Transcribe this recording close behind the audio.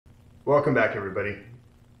Welcome back, everybody.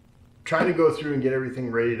 Trying to go through and get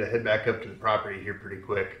everything ready to head back up to the property here pretty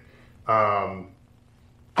quick.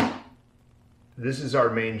 This is our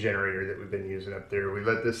main generator that we've been using up there. We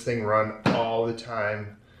let this thing run all the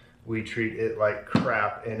time. We treat it like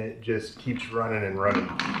crap and it just keeps running and running.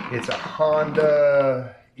 It's a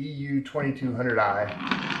Honda EU2200i.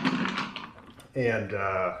 And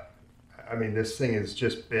I mean, this thing has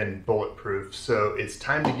just been bulletproof. So it's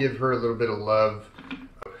time to give her a little bit of love.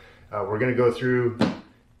 We're gonna go through,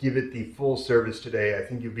 give it the full service today. I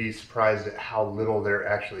think you'll be surprised at how little there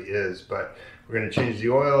actually is, but we're gonna change the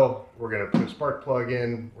oil, we're gonna put a spark plug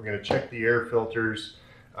in, we're gonna check the air filters,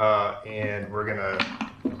 and we're gonna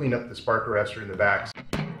clean up the spark arrestor in the back.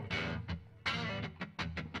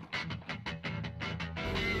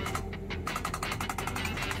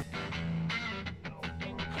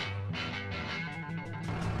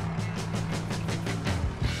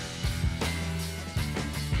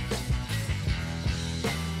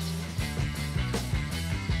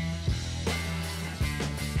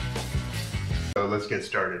 So let's get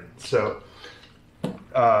started. So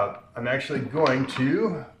I'm actually going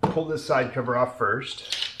to pull this side cover off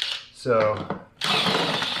first. So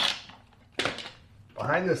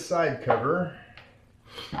behind this side cover,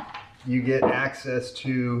 you get access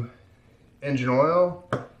to engine oil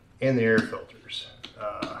and the air filters.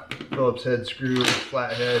 Phillips head screw,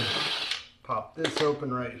 flathead. Pop this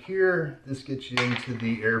open right here. This gets you into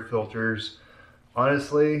the air filters.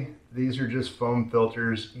 Honestly, these are just foam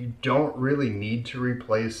filters. You don't really need to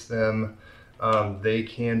replace them. They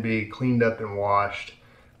can be cleaned up and washed.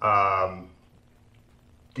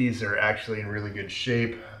 These are actually in really good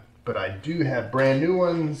shape, but I do have brand new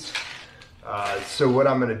ones. So what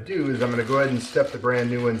I'm gonna do is I'm gonna go ahead and step the brand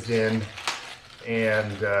new ones in,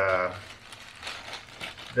 and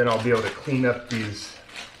then I'll be able to clean up this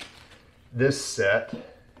set,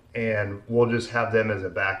 and we'll just have them as a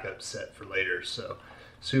backup set for later. So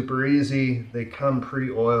super easy. They come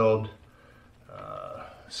pre-oiled.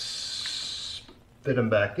 Fit them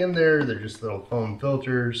back in there. They're just little foam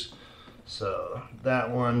filters. So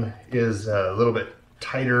that one is a little bit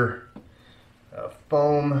tighter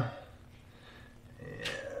foam,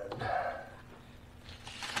 and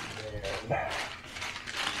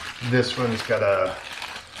this one's got a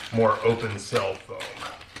more open cell foam,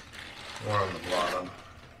 more on the bottom.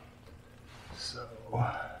 So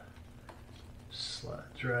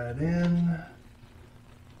slides right in,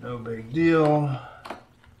 no big deal.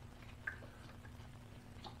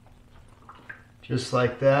 Just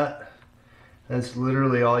like that. That's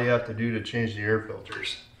literally all you have to do to change the air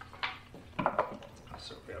filters.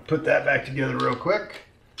 So we're gonna put that back together real quick.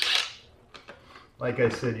 Like I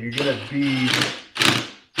said, you're gonna be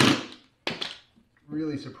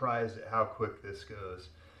really surprised at how quick this goes.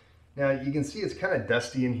 Now you can see it's kind of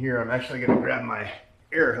dusty in here. I'm actually gonna grab my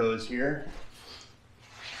air hose here.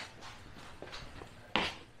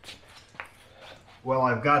 While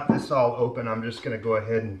I've got this all open, I'm just gonna go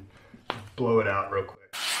ahead and blow it out real quick.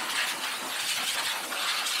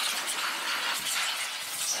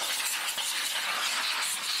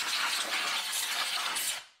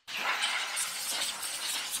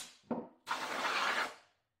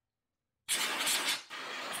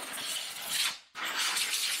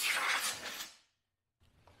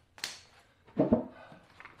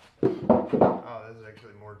 Oh, there's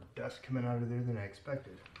actually more dust coming out of there than I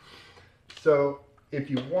expected. So if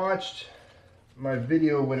you watched my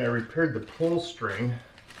video when I repaired the pull string,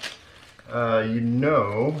 you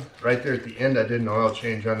know right there at the end I did an oil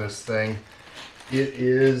change on this thing. It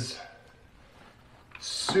is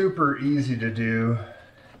super easy to do.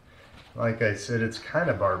 Like I said, it's kind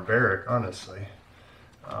of barbaric, honestly.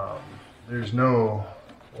 There's no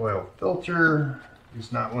oil filter, at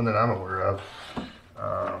least not one that I'm aware of,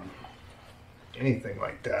 anything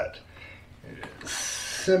like that. It is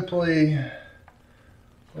simply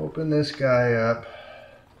open this guy up.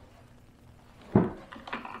 Got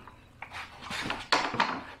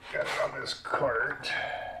it on this cart.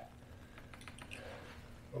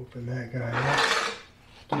 Open that guy up.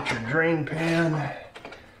 Get your drain pan.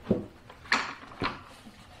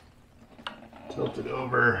 Tilt it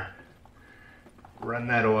over. Run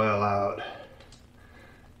that oil out.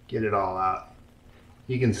 Get it all out.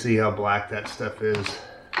 You can see how black that stuff is.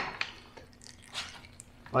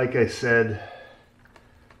 Like I said,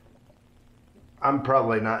 I'm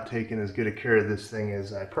probably not taking as good a care of this thing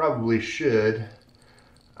as I probably should,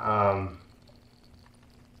 but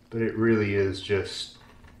it really is just,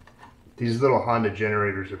 these little Honda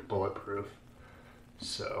generators are bulletproof.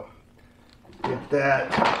 So get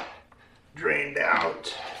that drained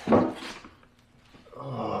out.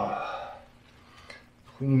 Oh.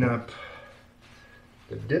 clean up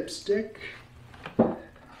the dipstick.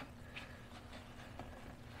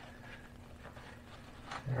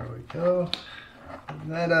 There we go. Open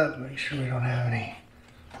that up, make sure we don't have any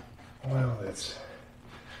oil that's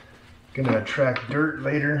gonna attract dirt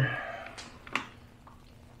later.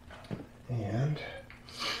 And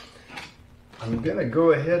I'm gonna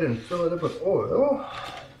go ahead and fill it up with oil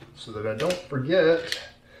so that I don't forget,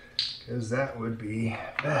 because that would be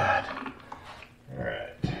bad. All right,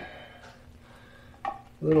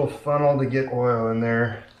 little funnel to get oil in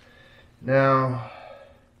there. Now,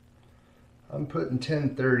 I'm putting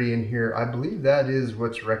 1030 in here. I believe that is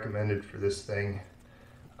what's recommended for this thing.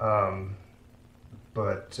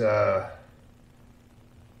 But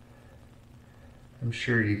I'm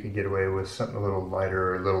sure you can get away with something a little lighter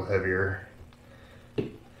or a little heavier.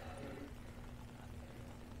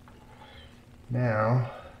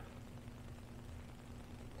 Now,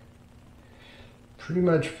 pretty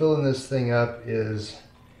much filling this thing up is,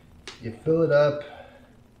 you fill it up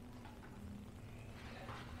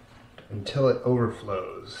until it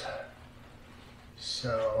overflows.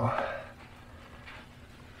 So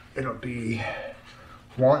it'll be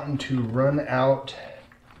wanting to run out.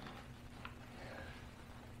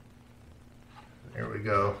 There we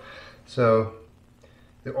go. So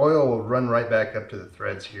the oil will run right back up to the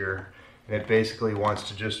threads here, and it basically wants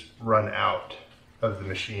to just run out of the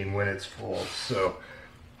machine when it's full. So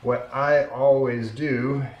what I always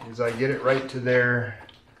do is I get it right to there.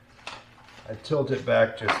 I tilt it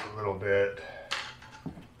back just a little bit,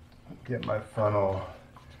 get my funnel,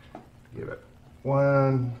 give it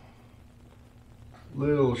one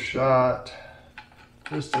little shot,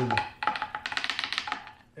 just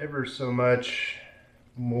ever so much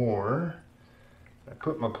more. I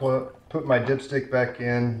put my dipstick back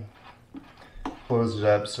in, close it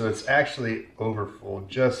up, so it's actually overfull,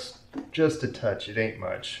 just a touch. It ain't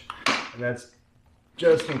much, and that's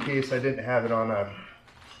just in case I didn't have it on a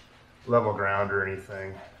level ground or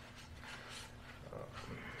anything.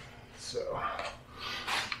 So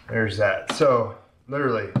there's that. So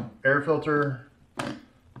literally, air filter, make sure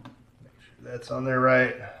that's on there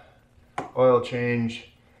right, oil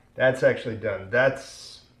change, that's actually done.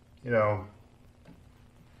 That's, you know,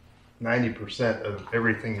 90% of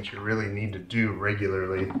everything that you really need to do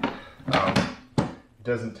regularly. It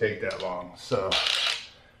doesn't take that long. So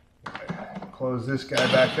close this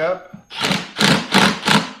guy back up.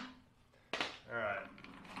 All right,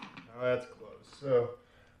 now that's closed. So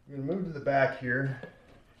I'm gonna move to the back here.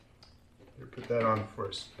 Put that on before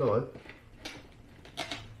I spill it.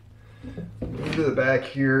 Move to the back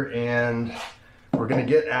here, and we're gonna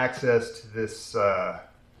get access to this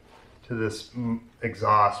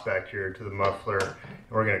exhaust back here, to the muffler, and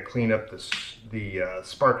we're gonna clean up the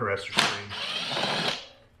spark arrestor screen.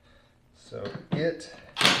 So it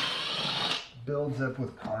builds up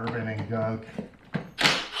with carbon and gunk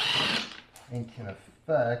and can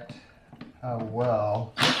affect how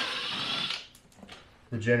well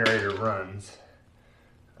the generator runs.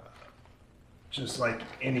 Just like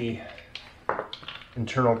any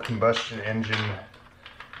internal combustion engine,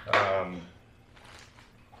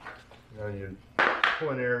 you know, you're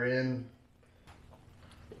pulling air in.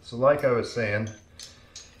 So like I was saying,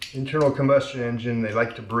 internal combustion engine, they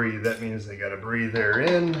like to breathe. That means they got to breathe air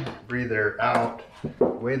in, breathe air out. The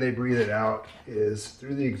way they breathe it out is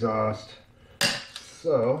through the exhaust.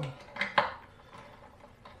 So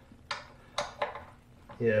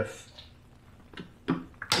if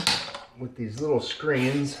with these little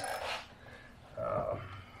screens,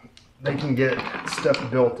 they can get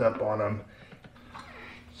stuff built up on them.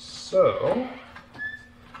 So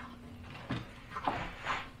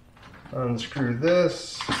unscrew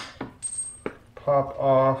this, pop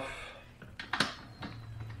off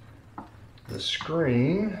the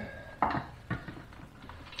screen, and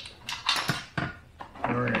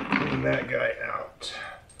we're going to clean that guy out.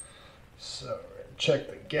 So we're going to check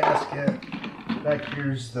the gasket. Back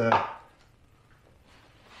here's the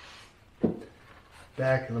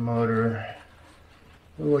back of the motor,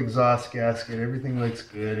 little exhaust gasket. Everything looks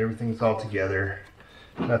good, everything's all together,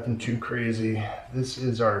 nothing too crazy. This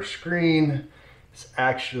is our screen. It's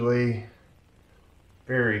actually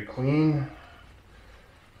very clean.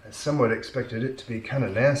 I somewhat expected it to be kind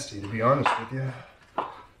of nasty, to be honest with you.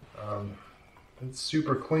 It's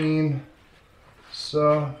super clean,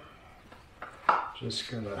 so just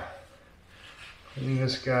gonna clean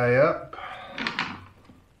this guy up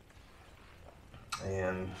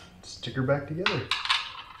and stick her back together.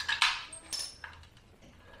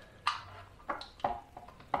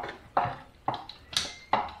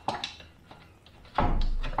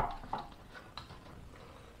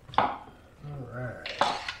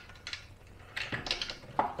 Alright.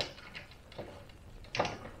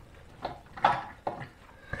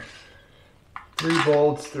 3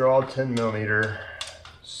 bolts, they're all 10mm.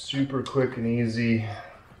 Super quick and easy.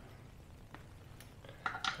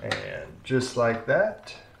 And just like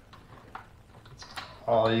that, that's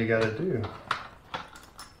all you gotta do.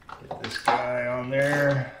 Get this guy on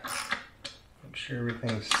there. Make sure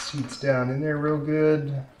everything seats down in there real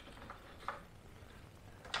good.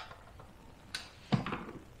 Get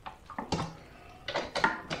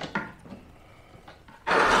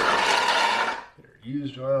our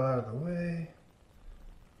used oil out of the way.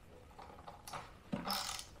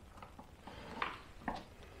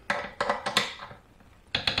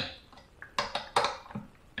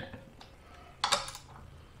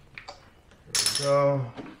 So,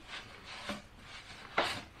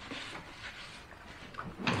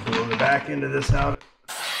 blow the back end of this out.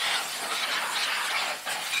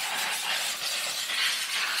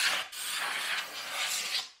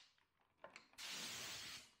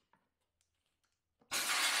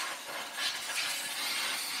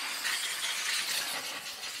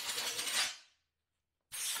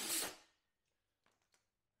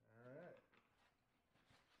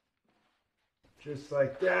 Just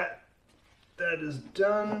like that. That is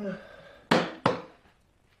done. Put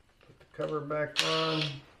the cover back on.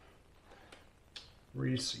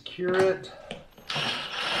 Re-secure it.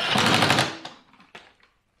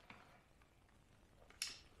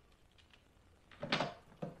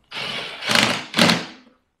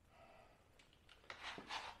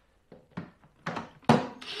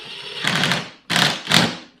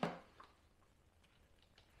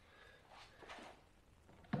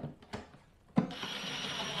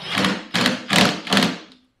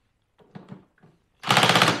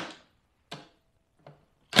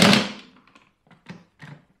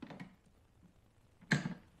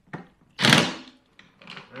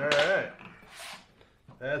 Alright,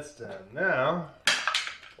 that's done. Now,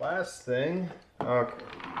 last thing, okay,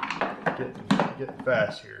 getting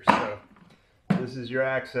fast here. So, this is your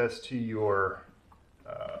access to your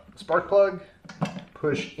spark plug.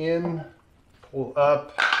 Push in, pull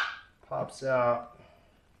up, pops out.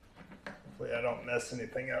 Hopefully I don't mess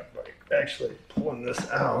anything up by actually pulling this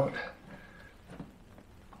out.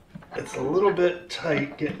 It's a little bit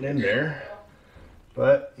tight getting in there,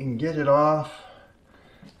 but you can get it off.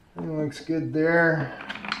 Everything looks good there.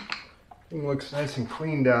 Everything looks nice and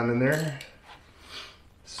clean down in there.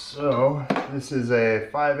 So this is a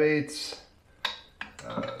 5/8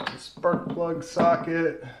 spark plug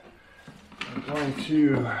socket. I'm going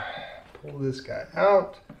to pull this guy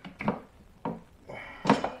out,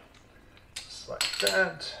 just like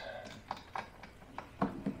that.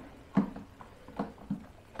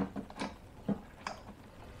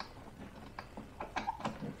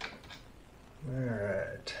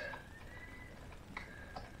 Alright.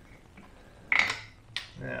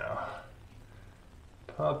 Now,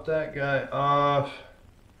 pop that guy off.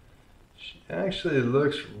 She actually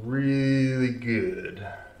looks really good.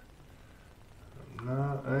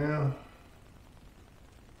 Yeah.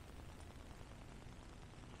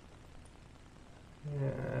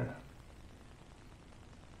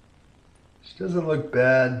 She doesn't look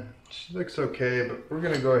bad. She looks okay, but we're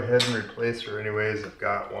gonna go ahead and replace her anyways. I've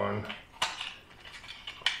got one.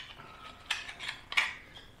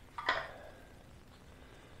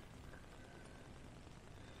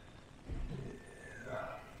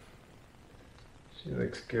 She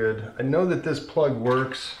looks good. I know that this plug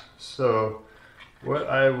works, so what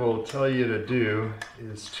I will tell you to do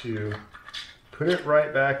is to put it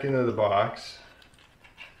right back into the box,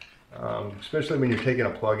 especially when you're taking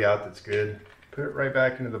a plug out that's good. Put it right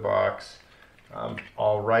back into the box.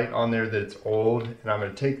 I'll write on there that it's old, and I'm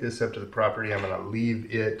going to take this up to the property. I'm going to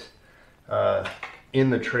leave it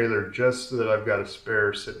in the trailer just so that I've got a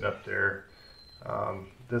spare sitting up there.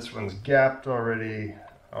 This one's gapped already.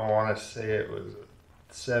 I want to say it was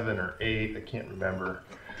 7 or 8, I can't remember.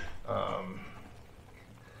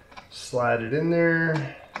 Slide it in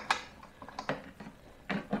there.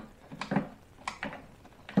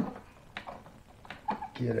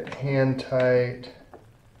 Get it hand tight.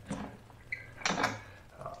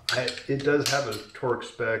 It does have a torque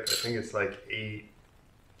spec. I think it's like 8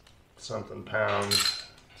 something pounds.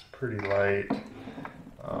 It's pretty light.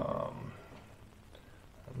 I'm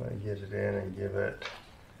going to get it in and give it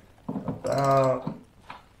about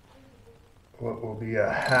what will be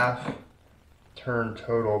a half turn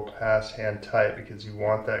total past hand tight, because you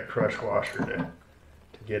want that crush washer to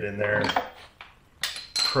get in there,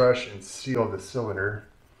 crush and seal the cylinder.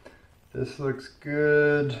 This looks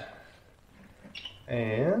good.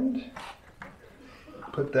 And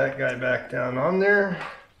put that guy back down on there.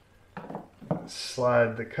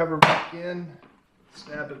 Slide the cover back in,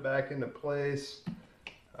 snap it back into place.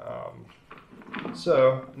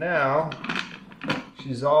 So now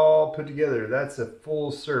she's all put together. That's a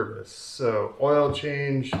full service. So oil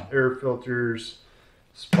change, air filters,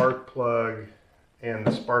 spark plug, and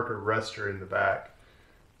the spark arrestor in the back.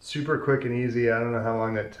 Super quick and easy. I don't know how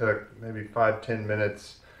long that took, maybe 5-10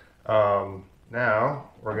 minutes. Now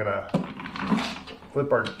we're gonna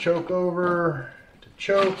flip our choke over to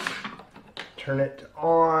choke, turn it to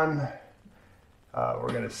on.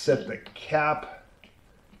 We're gonna set the cap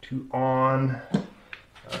to on.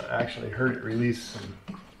 Actually heard it release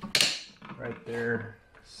right there.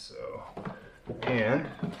 So, and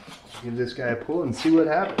give this guy a pull and see what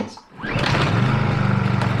happens.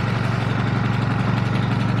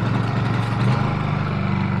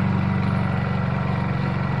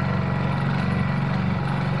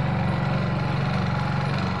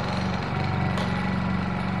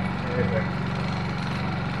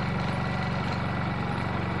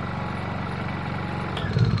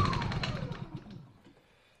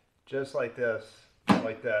 Just like this,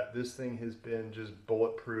 like that. This thing has been just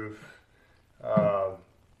bulletproof.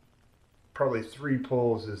 Probably 3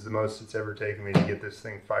 pulls is the most it's ever taken me to get this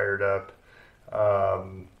thing fired up.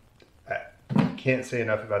 I can't say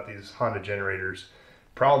enough about these Honda generators.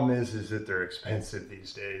 Problem is that they're expensive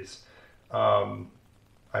these days.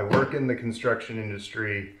 I work in the construction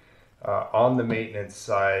industry on the maintenance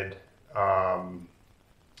side.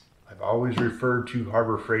 I've always referred to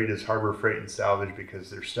Harbor Freight as Harbor Freight and Salvage because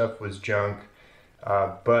their stuff was junk.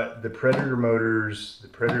 But the Predator motors, the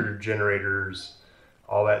Predator generators,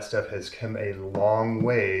 all that stuff has come a long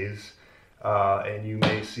ways. And you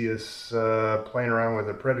may see us playing around with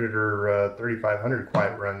a Predator 3500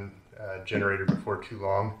 quiet run generator before too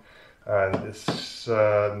long. This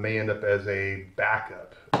may end up as a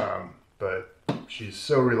backup. But she's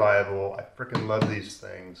so reliable. I freaking love these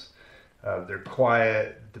things. They're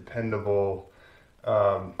quiet, dependable.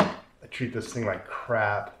 I treat this thing like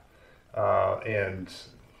crap, and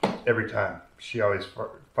every time she always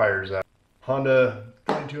fires up. Honda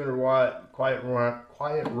 2200 watt quiet run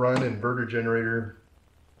inverter generator.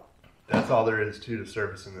 That's all there is to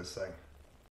servicing this thing.